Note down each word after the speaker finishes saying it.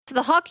So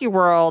the hockey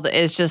world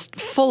is just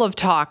full of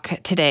talk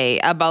today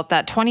about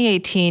that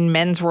 2018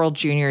 Men's World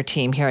Junior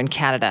team here in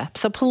Canada.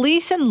 So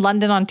police in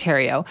London,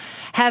 Ontario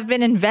have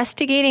been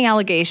investigating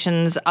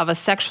allegations of a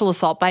sexual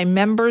assault by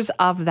members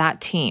of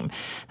that team.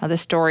 Now, this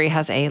story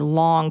has a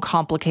long,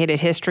 complicated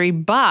history,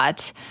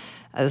 but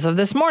as of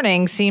this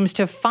morning, seems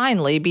to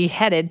finally be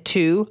headed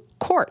to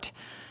court.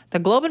 The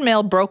Globe and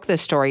Mail broke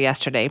this story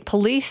yesterday.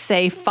 Police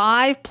say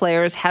 5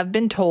 players have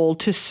been told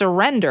to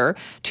surrender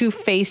to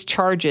face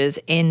charges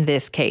in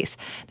this case.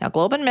 Now,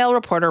 Globe and Mail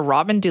reporter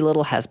Robin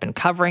Doolittle has been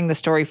covering the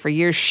story for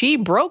years. She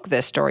broke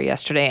this story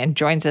yesterday and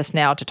joins us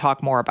now to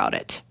talk more about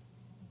it.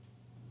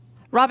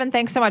 Robin,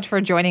 thanks so much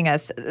for joining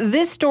us.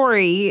 This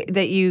story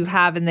that you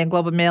have in the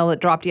Globe and Mail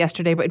that dropped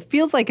yesterday, but it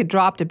feels like it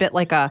dropped a bit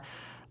like a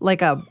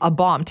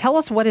bomb. Tell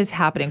us what is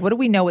happening. What do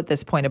we know at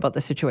this point about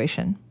the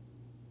situation?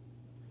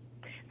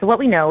 So what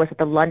we know is that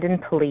the London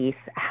police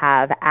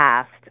have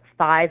asked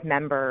 5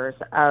 members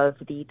of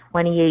the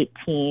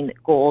 2018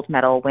 gold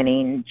medal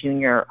winning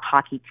junior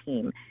hockey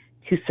team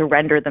to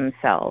surrender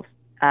themselves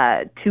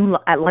at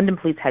London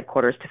Police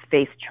headquarters to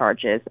face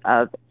charges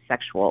of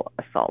sexual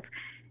assault.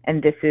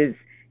 And this is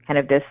kind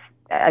of this,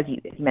 as you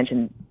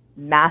mentioned,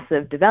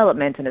 massive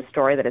development in a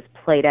story that has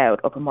played out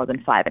over more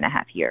than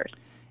 5.5 years.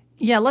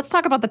 Yeah, let's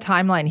talk about the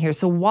timeline here.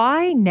 So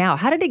why now?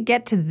 How did it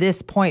get to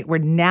this point where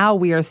now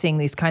we are seeing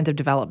these kinds of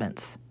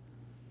developments?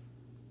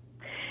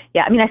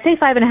 Yeah, I mean, I say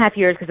 5.5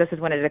 years because this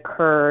is when it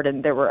occurred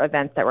and there were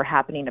events that were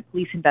happening, a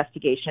police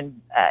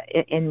investigation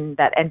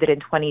that ended in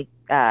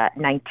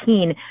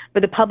 2019,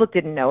 but the public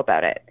didn't know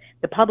about it.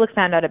 The public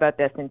found out about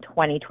this in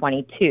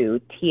 2022.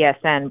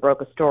 TSN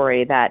broke a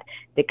story that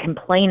the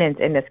complainant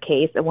in this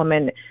case, a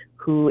woman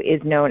who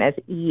is known as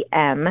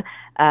EM,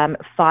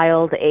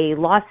 filed a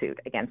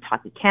lawsuit against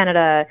Hockey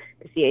Canada,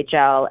 the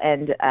CHL,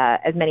 and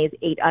as many as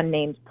 8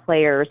 unnamed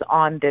players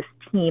on this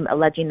team,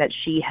 alleging that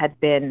she had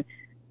been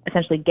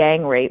essentially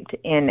gang raped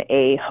in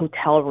a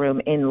hotel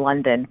room in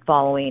London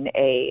following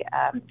a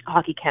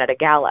Hockey Canada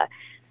gala.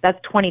 That's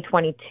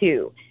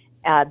 2022.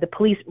 The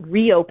police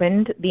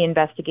reopened the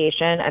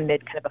investigation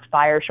amid kind of a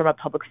firestorm of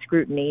public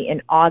scrutiny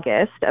in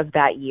August of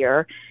that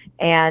year,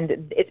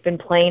 and it's been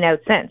playing out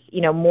since.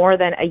 You know, more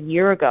than a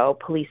year ago,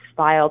 police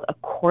filed a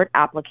court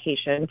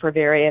application for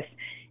various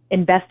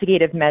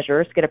investigative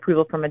measures to get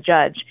approval from a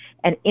judge.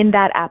 And in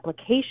that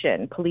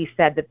application, police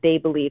said that they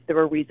believed there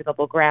were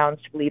reasonable grounds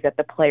to believe that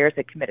the players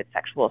had committed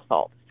sexual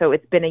assault. So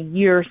it's been a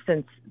year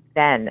since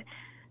then.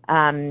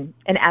 And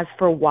as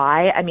for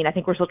why, I mean, I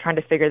think we're still trying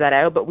to figure that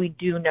out, but we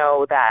do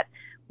know that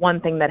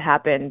one thing that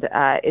happened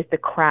is the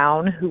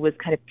Crown, who was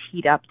kind of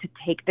teed up to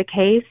take the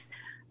case,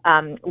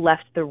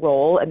 left the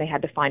role and they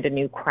had to find a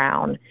new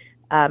Crown.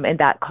 And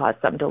that caused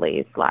some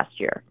delays last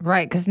year.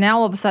 Right, because now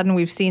all of a sudden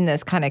we've seen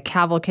this kind of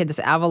cavalcade, this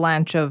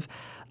avalanche of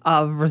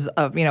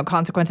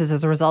consequences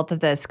as a result of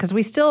this. Because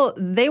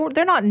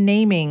they're not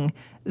naming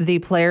the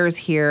players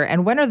here.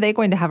 And when are they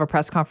going to have a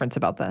press conference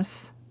about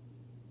this?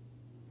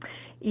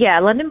 Yeah,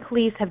 London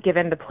Police have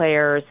given the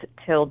players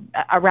till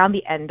around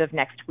the end of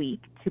next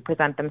week to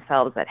present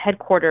themselves at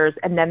headquarters,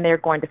 and then they're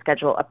going to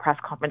schedule a press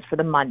conference for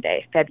the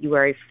Monday,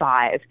 February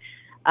 5.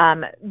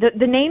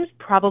 The names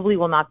probably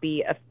will not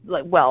be,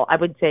 I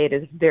would say it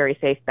is a very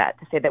safe bet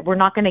to say that we're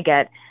not going to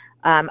get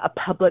a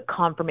public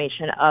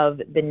confirmation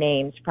of the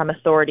names from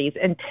authorities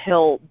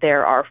until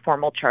there are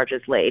formal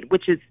charges laid,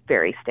 which is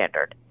very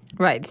standard.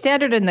 Right.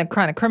 Standard in the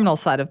kind of criminal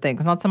side of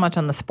things, not so much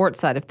on the sports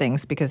side of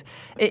things, because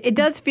it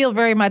does feel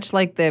very much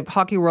like the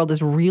hockey world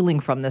is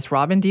reeling from this.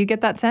 Robin, do you get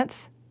that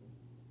sense?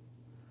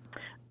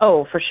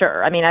 Oh, for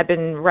sure. I mean, I've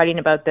been writing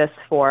about this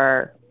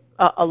for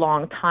a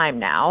long time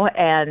now,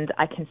 and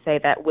I can say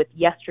that with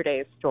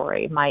yesterday's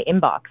story, my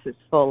inbox is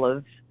full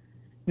of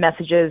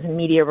messages and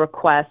media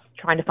requests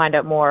trying to find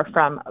out more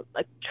from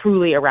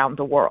truly around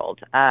the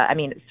world. I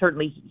mean,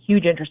 certainly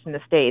huge interest in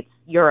the States,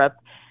 Europe,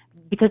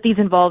 because these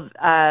involve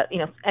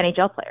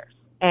NHL players,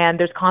 and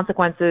there's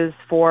consequences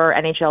for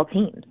NHL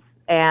teams.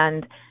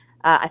 And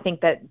I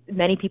think that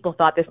many people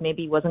thought this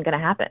maybe wasn't going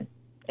to happen.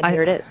 And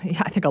here it is.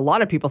 Yeah, I think a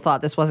lot of people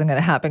thought this wasn't going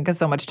to happen because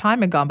so much time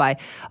had gone by.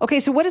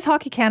 Okay, so what has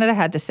Hockey Canada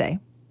had to say?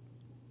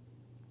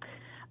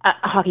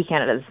 Hockey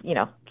Canada's,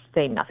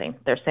 saying nothing.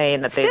 They're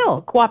saying that they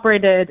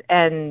cooperated,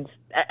 and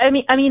I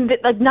mean,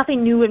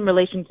 nothing new in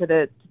relation to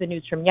the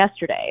news from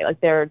yesterday.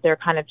 Like they're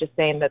kind of just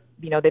saying that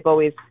they've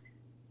always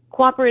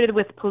cooperated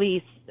with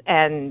police,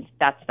 and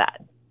that's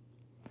that.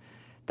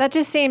 That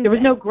just seems... There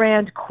was no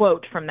grand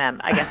quote from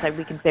them, I guess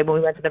we can say, when we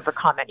went to them for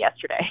comment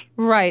yesterday.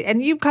 Right.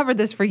 And you've covered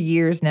this for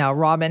years now,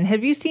 Robin.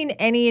 Have you seen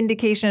any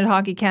indication at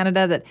Hockey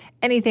Canada that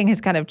anything has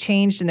kind of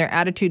changed in their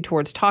attitude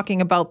towards talking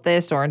about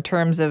this, or in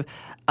terms of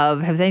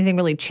has anything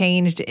really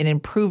changed in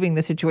improving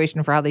the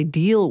situation for how they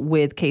deal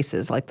with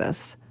cases like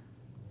this?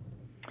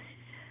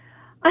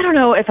 I don't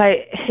know if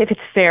it's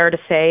fair to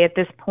say at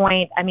this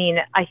point. I mean,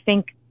 I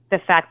think the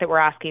fact that we're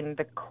asking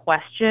the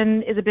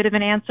question is a bit of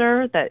an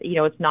answer, that,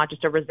 it's not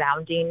just a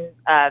resounding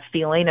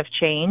feeling of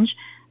change.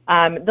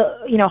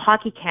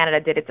 Hockey Canada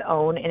did its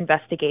own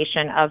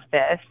investigation of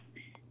this.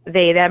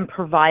 They then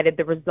provided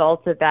the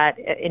results of that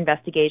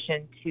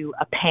investigation to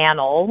a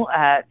panel,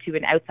 to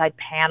an outside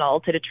panel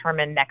to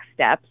determine next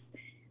steps.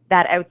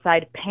 That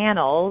outside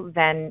panel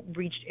then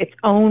reached its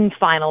own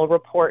final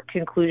report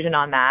conclusion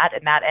on that,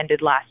 and that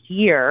ended last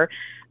year.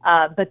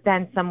 But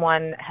then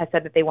someone has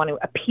said that they want to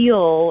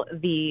appeal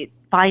the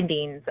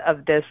findings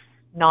of this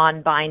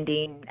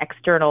non-binding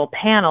external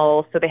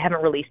panel, so they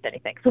haven't released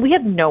anything. So we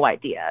have no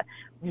idea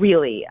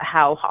really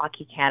how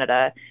Hockey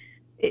Canada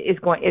is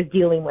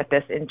dealing with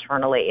this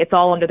internally. It's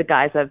all under the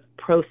guise of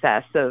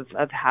process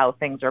of how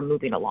things are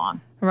moving along.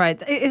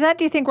 Right. Is that,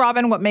 do you think,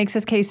 Robin, what makes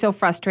this case so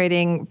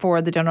frustrating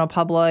for the general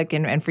public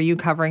and for you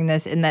covering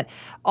this, in that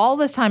all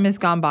this time has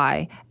gone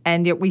by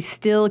and yet we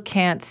still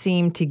can't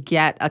seem to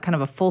get a kind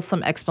of a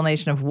fulsome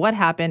explanation of what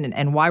happened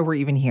and why we're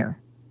even here?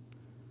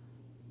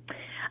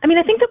 I mean,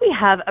 I think that we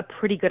have a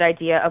pretty good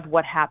idea of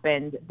what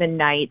happened the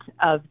night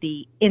of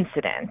the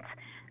incident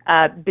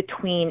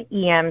between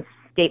EM's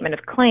statement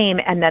of claim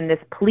and then this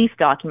police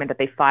document that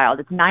they filed.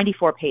 It's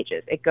 94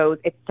 pages.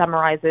 It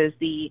summarizes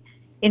the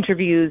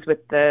interviews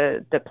with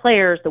the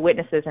players, the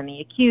witnesses, and the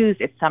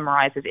accused. It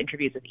summarizes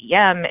interviews with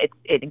EM.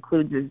 It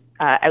includes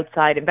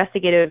outside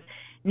investigative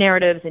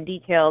narratives and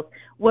details.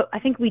 What I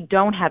think we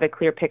don't have a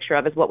clear picture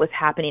of is what was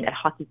happening at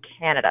Hockey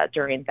Canada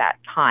during that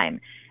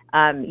time.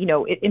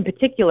 In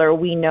particular,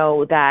 we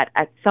know that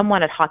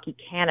someone at Hockey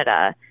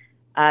Canada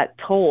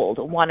told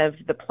one of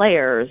the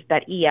players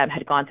that EM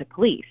had gone to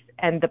police.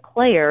 And the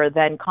player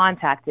then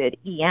contacted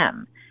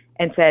EM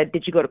and said,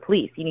 "Did you go to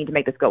police? You need to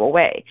make this go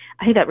away."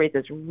 I think that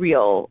raises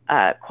real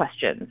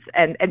questions.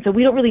 And so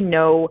we don't really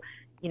know,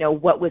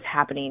 what was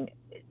happening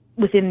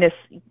within this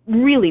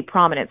really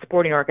prominent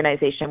sporting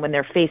organization when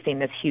they're facing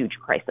this huge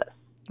crisis.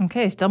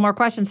 Okay, still more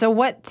questions. So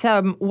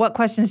what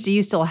questions do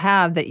you still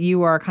have that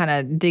you are kind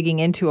of digging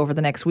into over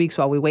the next weeks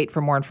while we wait for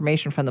more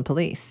information from the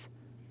police?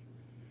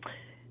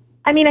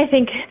 I mean, I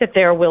think that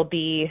there will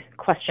be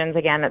questions,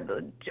 again,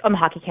 on the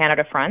Hockey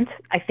Canada front.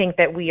 I think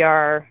that we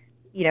are,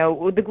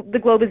 the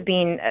Globe is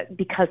being,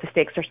 because the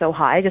stakes are so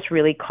high, just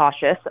really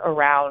cautious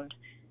around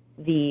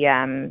the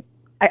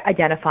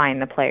identifying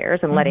the players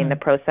and letting the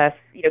process,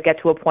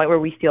 get to a point where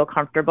we feel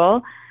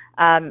comfortable.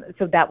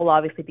 So that will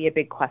obviously be a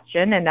big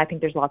question. And I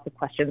think there's lots of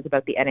questions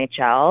about the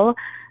NHL.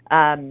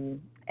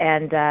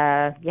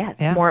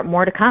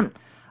 More to come.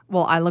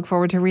 Well, I look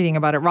forward to reading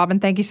about it.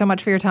 Robin, thank you so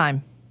much for your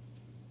time.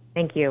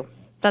 Thank you.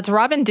 That's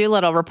Robin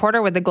Doolittle,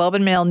 reporter with the Globe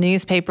and Mail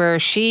newspaper.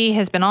 She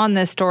has been on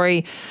this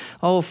story,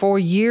 for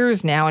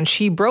years now, and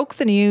she broke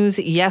the news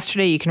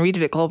yesterday. You can read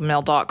it at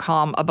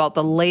globeandmail.com about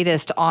the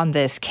latest on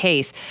this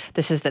case.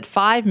 This is that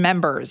 5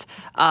 members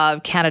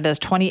of Canada's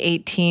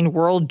 2018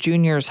 World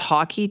Juniors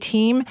hockey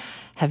team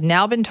have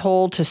now been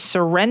told to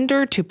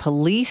surrender to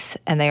police,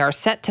 and they are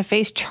set to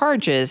face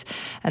charges.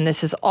 And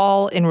this is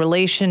all in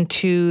relation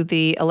to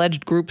the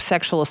alleged group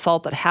sexual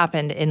assault that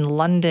happened in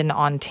London,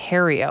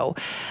 Ontario.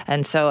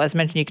 And so, as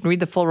mentioned, you can read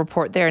the full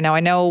report there. Now, I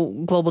know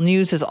Global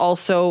News has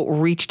also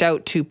reached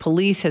out to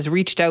police, has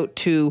reached out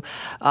to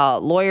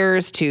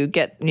lawyers to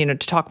get, to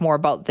talk more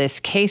about this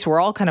case.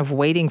 We're all kind of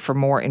waiting for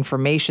more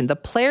information. The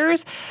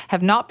players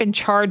have not been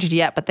charged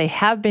yet, but they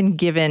have been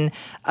given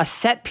a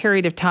set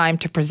period of time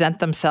to present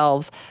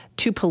themselves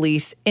to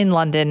police in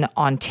London,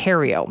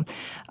 Ontario.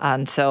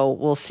 And so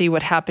we'll see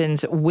what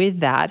happens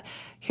with that.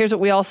 Here's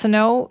what we also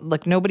know.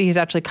 Look, nobody has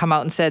actually come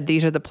out and said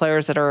these are the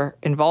players that are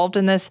involved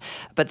in this,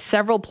 but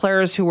several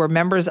players who were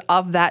members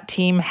of that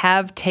team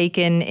have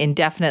taken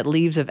indefinite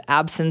leaves of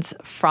absence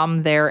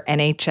from their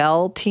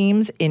NHL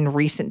teams in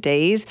recent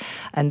days.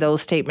 And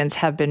those statements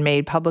have been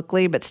made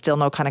publicly, but still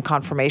no kind of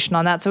confirmation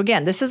on that. So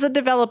again, this is a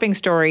developing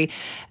story.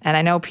 And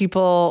I know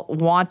people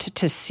want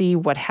to see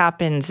what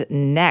happens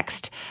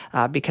next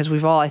because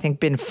we've all, I think,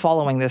 been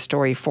following this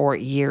story for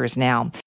years now.